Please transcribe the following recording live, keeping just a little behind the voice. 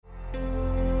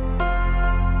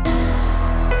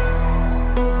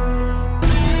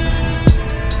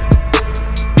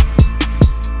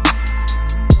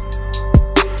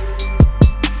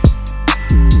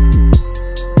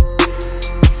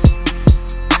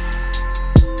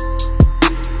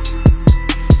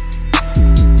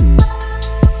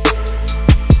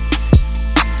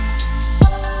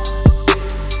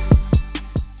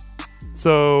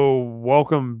So,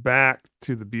 welcome back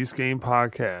to the Beast Game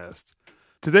Podcast.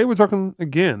 Today, we're talking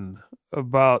again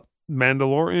about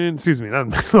Mandalorian. Excuse me, not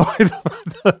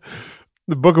Mandalorian.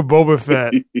 The Book of Boba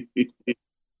Fett.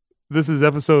 This is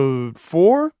episode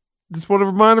 4. Just want to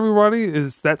remind everybody,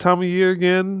 it's that time of year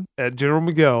again at General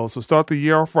Miguel. So, start the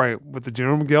year off right with the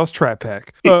General Miguel's Trap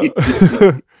Pack.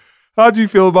 How'd you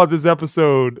feel about this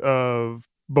episode of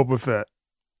Boba Fett?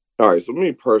 All right, so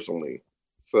me personally,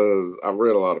 so I've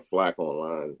read a lot of flack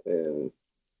online and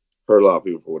heard a lot of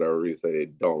people for whatever reason say they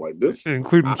don't like this,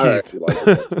 including Keith. I actually like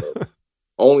this episode.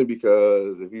 Only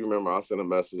because if you remember, I sent a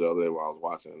message the other day while I was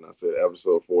watching, and I said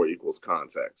episode 4 equals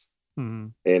context,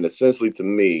 and essentially to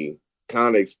me,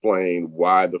 kind of explained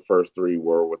why the first 3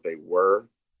 were what they were,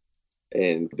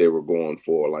 and they were going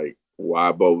for like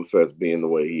why Boba Fett's being the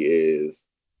way he is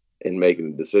and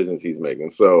making the decisions he's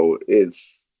making. So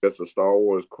it's a Star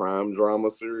Wars crime drama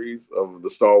series of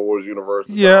the Star Wars universe.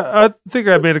 Yeah, I think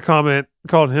I made a comment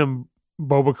calling him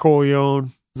Boba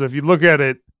Corleone. So if you look at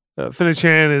it, Fennec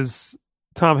Chan is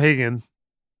Tom Hagen,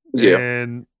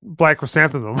 and Black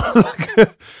Chrysanthemum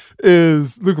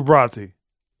is Luca Brasi.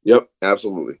 Yep,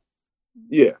 absolutely.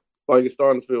 Yeah, like it's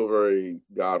starting to feel very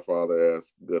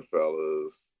Godfather-esque,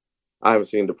 Goodfellas. I haven't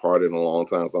seen Departed in a long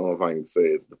time, so I don't know if I can say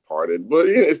it's Departed, but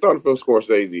it's starting to feel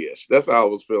Scorsese-ish. That's how I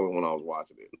was feeling when I was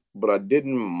watching it. But I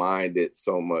didn't mind it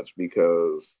so much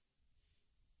because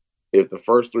if the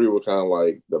first 3 were kind of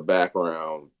like the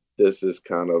background, this is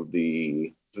kind of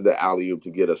the alley-oop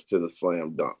to get us to the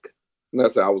slam dunk. And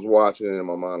that's how I was watching it in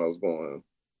my mind. I was going,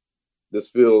 this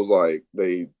feels like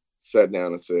they sat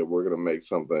down and said, we're going to make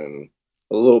something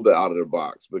a little bit out of the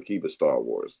box, but keep it Star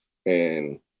Wars.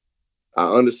 And I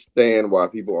understand why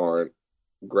people aren't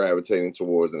gravitating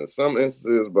towards it in some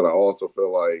instances, but I also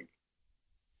feel like,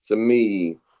 to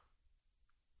me,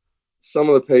 some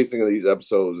of the pacing of these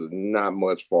episodes is not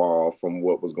much far off from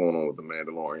what was going on with The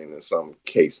Mandalorian in some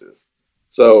cases.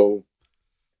 So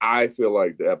I feel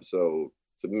like the episode,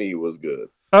 to me, was good.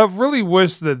 I really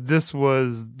wish that this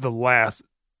was the last,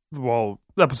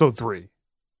 episode 3.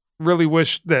 Really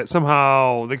wish that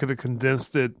somehow they could have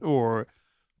condensed it or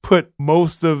put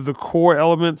most of the core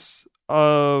elements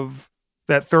of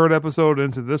that 3rd episode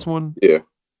into this one. Yeah.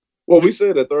 Well, we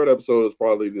said the 3rd episode is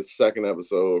probably the 2nd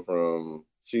episode from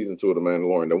season 2 of The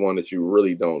Mandalorian, the one that you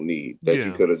really don't need, that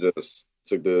you could have just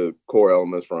took the core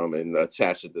elements from and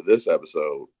attached it to this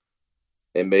episode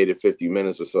and made it 50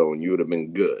 minutes or so, and you would have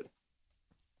been good.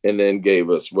 And then gave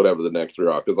us whatever the next 3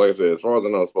 are. Because like I said, as far as I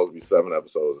know, it's supposed to be 7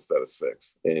 episodes instead of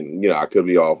 6. And, I could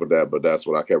be off with that, but that's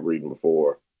what I kept reading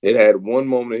before. It had one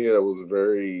moment here that was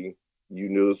very, you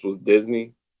knew this was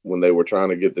Disney, when they were trying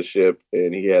to get the ship,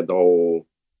 and he had the whole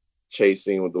chase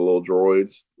scene with the little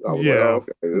droids. I was like, oh,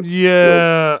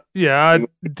 okay. I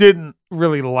didn't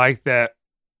really like that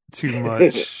too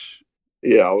much.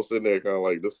 Yeah, I was sitting there kind of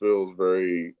like, this feels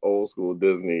very old school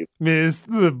Disney. I mean, it's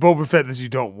the Boba Fett that you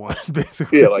don't want,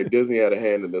 basically. Yeah, like Disney had a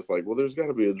hand in this, like, well, there's got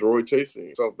to be a droid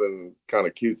chasing, something kind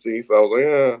of cutesy. So I was like,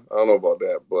 I don't know about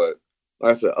that. But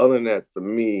like I said, other than that, for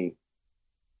me,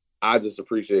 I just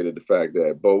appreciated the fact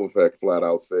that Boba Fett flat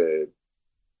out said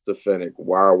to Fennec,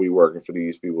 why are we working for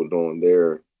these people doing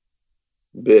their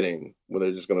bidding when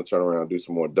they're just going to turn around and do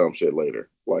some more dumb shit later?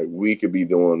 Like, we could be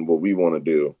doing what we want to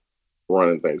do,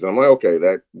 running things. And I'm like, okay,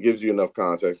 that gives you enough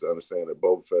context to understand that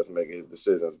Boba Fett's making his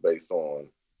decisions based on,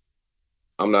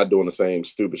 I'm not doing the same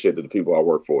stupid shit that the people I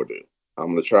work for do.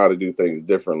 I'm going to try to do things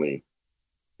differently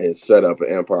and set up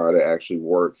an empire that actually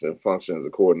works and functions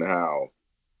according to how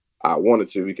I wanted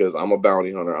to, because I'm a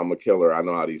bounty hunter, I'm a killer, I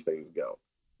know how these things go.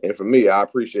 And for me, I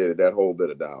appreciated that whole bit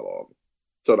of dialogue.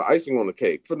 So the icing on the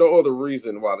cake, for no other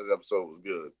reason why this episode was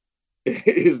good,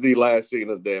 is the last scene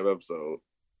of the damn episode,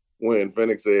 when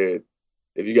Fennec said,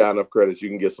 if you got enough credits, you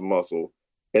can get some muscle,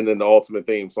 and then the ultimate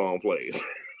theme song plays.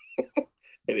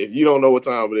 And if you don't know what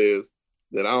time it is,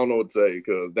 then I don't know what to say,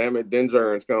 because damn it, Din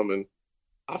Djarin's coming.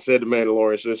 I said the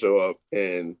Mandalorian should show up,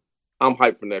 and I'm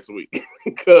hyped for next week.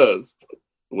 Because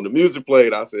when the music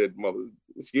played, I said, mother,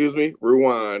 excuse me,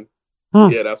 rewind.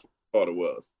 Yeah, that's what I thought it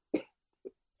was.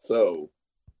 So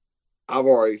I've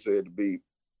already said the beat.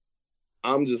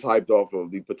 I'm just hyped off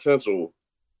of the potential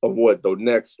of what the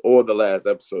next or the last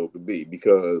episode could be,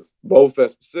 because Boba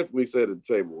Fett specifically said at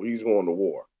the table, he's going to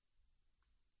war.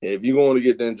 And if you're going to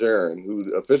get Din Djarin,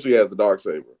 who officially has the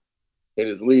Darksaber and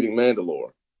is leading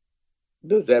Mandalore,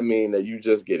 does that mean that you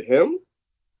just get him?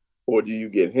 Or do you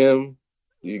get him?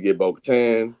 Do you get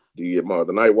Bo-Katan? Do you get more of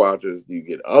the Night Watchers? Do you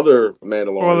get other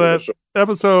Mandalorians? Well, that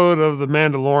episode of The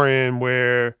Mandalorian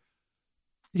where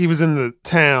he was in the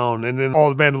town and then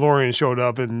all the Mandalorians showed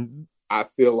up, and I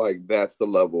feel like that's the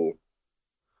level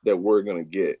that we're going to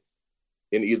get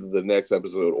in either the next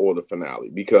episode or the finale,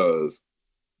 because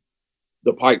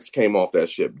the Pikes came off that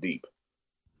ship deep.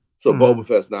 So Boba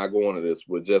Fett's not going to this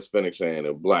with just Fennec Shand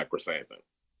and Black Chrysanthemum.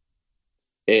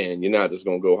 And you're not just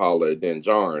going to go holler at Din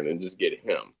Djarin and just get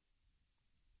him.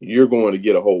 You're going to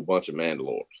get a whole bunch of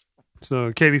Mandalores.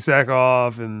 So Katie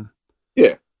Sackhoff and...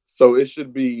 Yeah. So it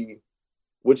should be,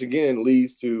 which again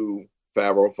leads to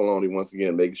Favreau Filoni once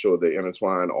again making sure they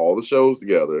intertwine all the shows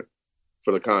together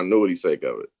for the continuity sake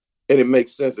of it. And it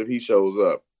makes sense if he shows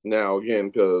up. Now, again,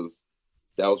 because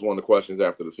that was one of the questions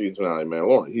after the season finale,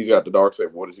 Mandalorian. He's got the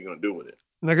Darksaber. What is he going to do with it?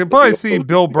 And I could probably see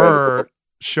Bill Burr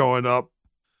showing up,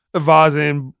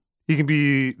 advising he can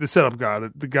be the setup guy,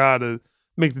 the guy to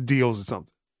make the deals or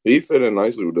something. He fit in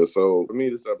nicely with this. So, for me,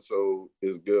 this episode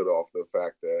is good off the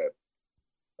fact that,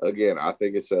 again, I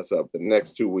think it sets up the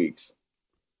next 2 weeks.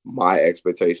 My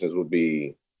expectations would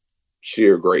be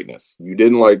sheer greatness. You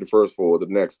didn't like the first 4, the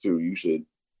next 2, you should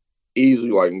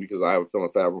easily like them, because I have a feeling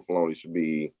Favreau Filoni should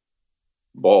be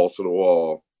balls to the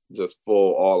wall, just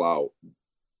full, all out,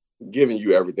 giving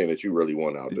you everything that you really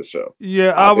want out of the show.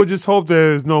 Yeah, I would just hope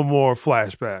there's no more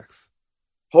flashbacks.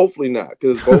 Hopefully not,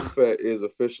 because Boba Fett is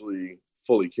officially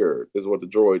fully cured, is what the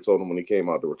droid told him when he came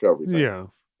out the recovery center. Yeah.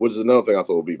 Which is another thing I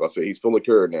told Beef. I said, he's fully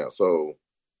cured now, so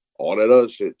all that other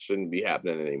shit shouldn't be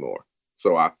happening anymore.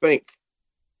 So I think,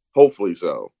 hopefully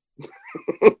so.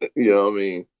 You know what I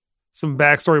mean? Some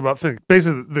backstory about Fennec.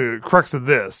 Basically, the crux of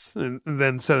this, and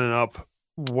then setting up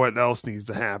what else needs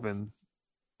to happen.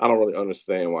 I don't really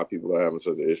understand why people are having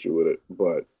such an issue with it,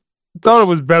 but... Thought it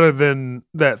was better than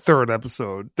that third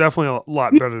episode. Definitely a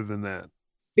lot better than that.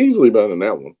 Easily better than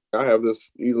that one. I have this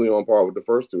easily on par with the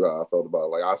first 2, how I felt about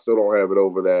it. Like, I still don't have it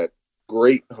over that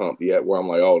great hump yet where I'm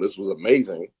like, oh, this was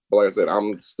amazing. But like I said,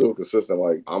 I'm still consistent.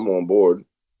 Like, I'm on board.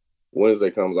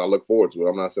 Wednesday comes, I look forward to it.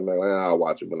 I'm not sitting there like, I'll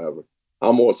watch it whenever.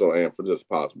 I'm also amped for just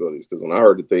possibilities, because when I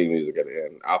heard the theme music at the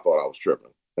end, I thought I was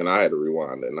tripping. And I had to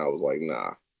rewind it, and I was like,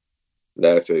 nah,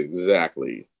 that's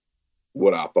exactly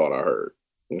what I thought I heard.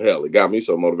 And hell, it got me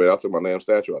so motivated, I took my damn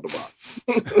statue out the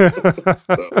box.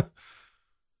 So,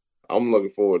 I'm looking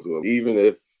forward to it. Even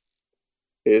if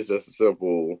it's just a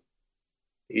simple,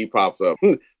 he pops up,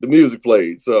 the music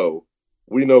played, so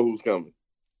we know who's coming.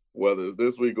 Whether it's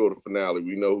this week or the finale,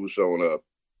 we know who's showing up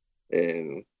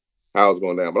and how it's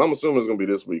going down. But I'm assuming it's going to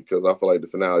be this week, because I feel like the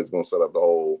finale is going to set up the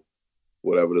whole,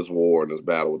 whatever this war and this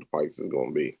battle with the Pikes is going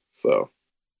to be. So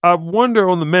I wonder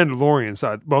on the Mandalorian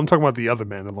side, well, I'm talking about the other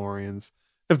Mandalorians,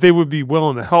 if they would be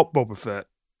willing to help Boba Fett.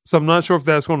 So I'm not sure if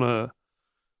that's going to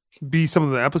be some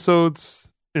of the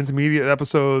episodes, intermediate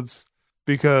episodes,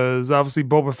 because obviously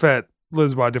Boba Fett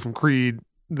lives by a different creed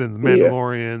than the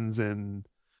Mandalorians, and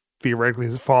theoretically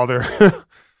his father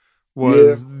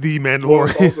was the Mandalorian. Well,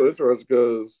 it's also interesting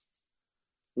because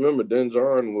remember, Din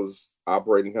Djarin was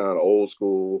operating kind of old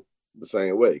school the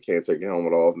same way. Can't take your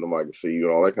helmet off, nobody can see you,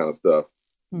 and all that kind of stuff.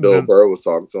 Bill Burr was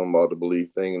talking to him about the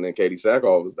belief thing, and then Katie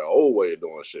Sackhoff is the old way of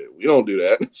doing shit. We don't do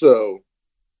that. So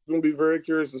I'm going to be very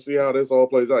curious to see how this all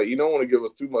plays out. You don't want to give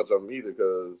us too much of them either,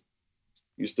 because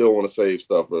you still want to save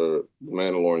stuff for The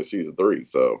Mandalorian Season 3.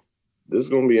 So this is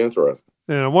going to be interesting.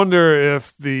 And I wonder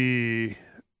if the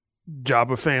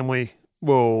Jabba family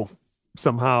will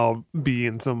somehow be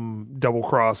in some double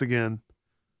cross again.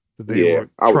 That they were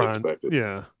I would expect it.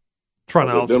 Yeah. Trying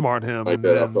to outsmart him. Like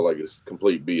that, I feel like it's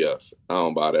complete BS. I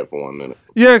don't buy that for 1 minute.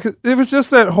 Yeah, 'cause it was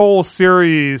just that whole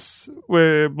series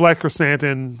where Black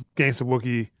Chrysanthemum, Gangsta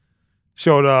Wookiee,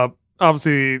 showed up,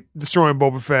 obviously destroying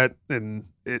Boba Fett, and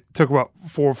it took about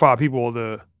 4 or 5 people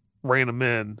to rein him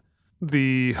in.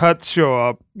 The Hutts show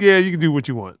up. Yeah, you can do what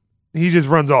you want. He just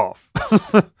runs off.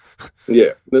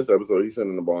 Yeah, this episode, he's sitting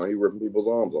in the barn, he ripping people's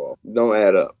arms off. Don't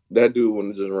add up. That dude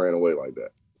wouldn't have just ran away like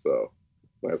that. So,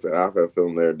 like I said, I have a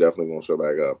feeling they're definitely going to show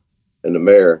back up. And the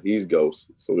mayor, he's ghost,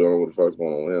 so we don't know what the fuck's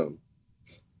going on with him.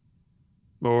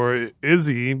 Or is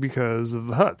he because of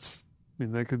the Hutts? I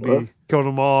mean, that could be killed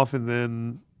him off and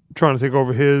then trying to take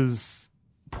over his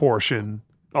portion,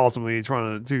 ultimately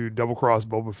trying to double-cross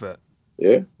Boba Fett.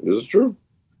 Yeah, this is true.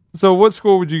 So what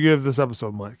score would you give this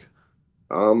episode, Mike?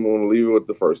 I'm going to leave it with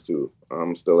the first 2.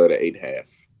 I'm still at an 8.5.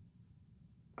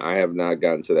 I have not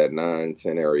gotten to that 9,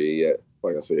 10 area yet.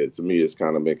 Like I said, to me, it's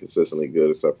kind of been consistently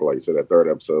good, except for, like you said, that third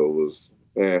episode was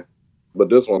But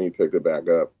this one, he picked it back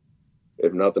up.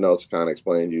 If nothing else, kind of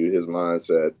explained to you his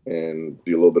mindset and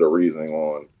do a little bit of reasoning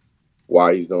on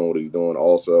why he's doing what he's doing.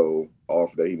 Also,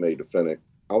 offer that he made to Fennec.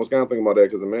 I was kind of thinking about that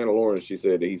because the Mandalorian, she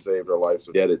said that he saved her life,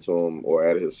 so indebted to him or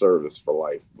at his service for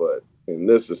life. But in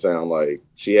this, it sounds like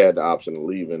she had the option of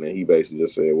leaving, and he basically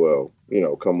just said, well,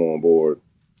 come on board.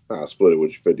 I'll split it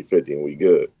with you 50-50 and we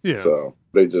good. Yeah. So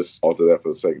they just altered that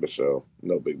for the sake of the show.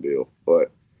 No big deal.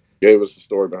 But gave us the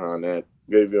story behind that.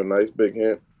 Gave you a nice big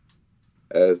hint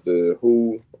as to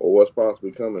who or what's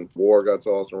possibly coming. War got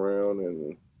tossed around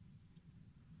and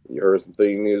you heard some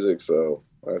theme music. So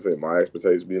like I said, my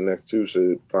expectations be the next two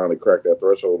should finally crack that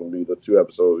threshold and be the 2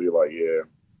 episodes you're like, yeah,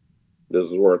 this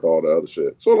is worth all the other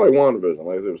shit. Sort of like WandaVision.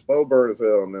 Like it was slow burn as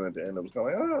hell, and then at the end it was kind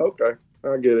of like, oh, okay,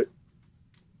 I get it.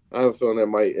 I have a feeling that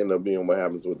might end up being what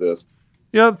happens with this.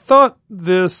 Yeah, I thought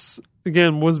this,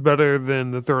 again, was better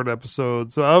than the 3rd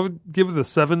episode, so I would give it a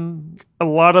 7. A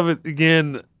lot of it,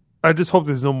 again, I just hope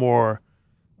there's no more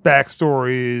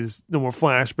backstories, no more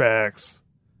flashbacks.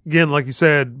 Again, like you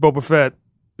said, Boba Fett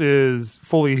is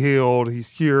fully healed, he's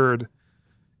cured,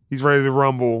 he's ready to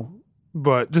rumble,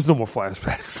 but just no more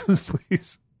flashbacks,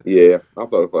 please. Yeah, I thought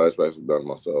the flashbacks were done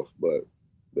myself, but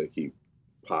they keep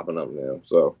popping up now.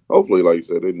 So hopefully, like you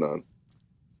said, they're done.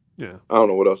 Yeah. I don't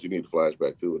know what else you need to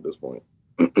flashback to at this point.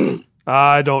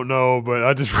 I don't know, but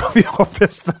I just really hope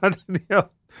there's not any else.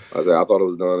 I thought it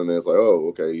was done, and then it's like, oh,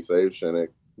 okay, he saved Shinnick,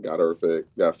 got her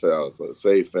fixed,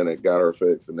 saved Fennec, got her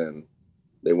fixed, and then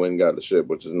they went and got the ship,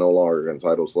 which is no longer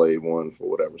entitled Slave 1 for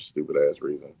whatever stupid ass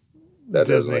reason. That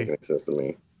doesn't make any sense to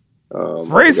me.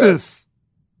 Racist.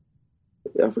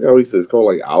 I forgot what he says. It's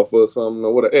called like Alpha or something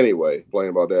or whatever. Anyway,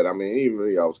 playing about that. I mean, even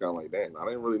me, I was kind of like, damn, I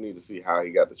didn't really need to see how he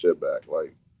got the ship back.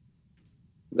 Like,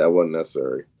 that wasn't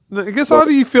necessary. I guess, how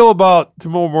do you feel about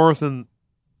Temuera Morrison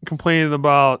complaining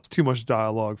about too much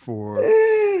dialogue for?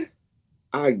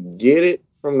 I get it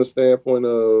from the standpoint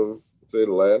of, say,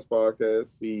 the last podcast.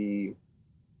 He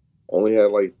only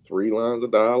had like 3 lines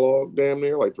of dialogue, damn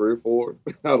near, like 3 or 4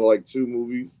 out of like 2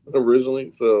 movies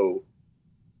originally. So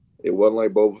it wasn't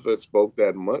like Boba Fett spoke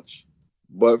that much.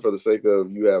 But for the sake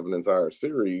of you have an entire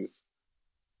series,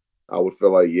 I would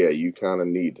feel like, yeah, you kind of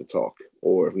need to talk.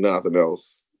 Or if nothing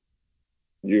else,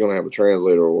 you're going to have a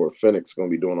translator or Fennec's going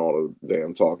to be doing all the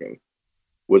damn talking.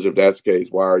 Which, if that's the case,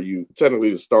 why are you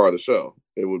technically the star of the show?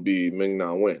 It would be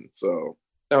Ming-Na Wen. So,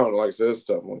 I don't know, like I said, it's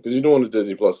a tough one. Because you're doing the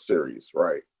Disney Plus series,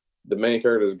 right? The main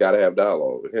character's got to have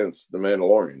dialogue. Hence, the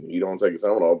Mandalorian. You don't take his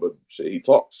helmet off, but shit, he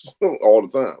talks all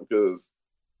the time. Because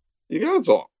you got to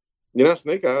talk. You're not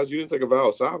Snake Eyes. You didn't take a vow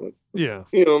of silence. Yeah.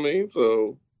 You know what I mean?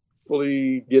 So,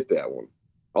 fully get that one.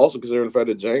 Also, considering the fact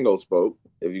that Django spoke,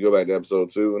 if you go back to episode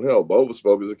 2, and hell, Boba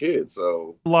spoke as a kid,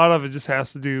 so... A lot of it just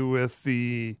has to do with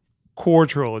the core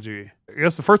trilogy. I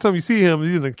guess the first time you see him,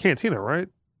 he's in the cantina, right?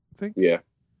 I think? Yeah.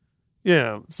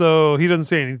 Yeah, so he doesn't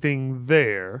say anything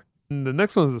there. And the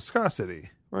next one is the Sky City,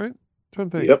 right? I'm trying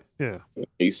to think. Yep. Yeah.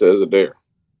 He says it there.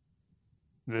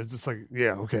 And it's just like,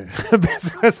 yeah, okay.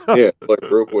 Yeah, like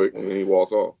real quick, and then he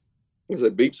walks off. He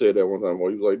said, Beep said that one time.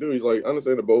 Well, he was like, dude, he's like, I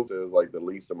understand that both is like the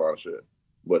least amount of shit,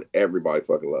 but everybody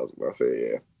fucking loves him. I said,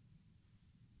 yeah.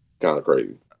 Kind of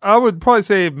crazy. I would probably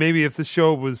say maybe if the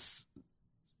show was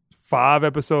 5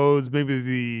 episodes, maybe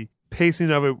the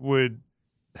pacing of it would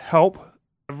help.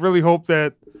 I really hope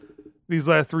that these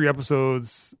last 3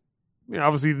 episodes,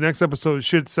 obviously the next episode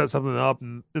should set something up,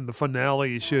 and the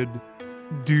finale should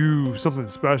do something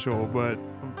special, but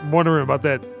I'm wondering about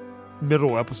that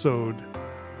middle episode.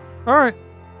 All right.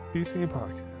 Peace Game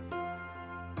Podcast.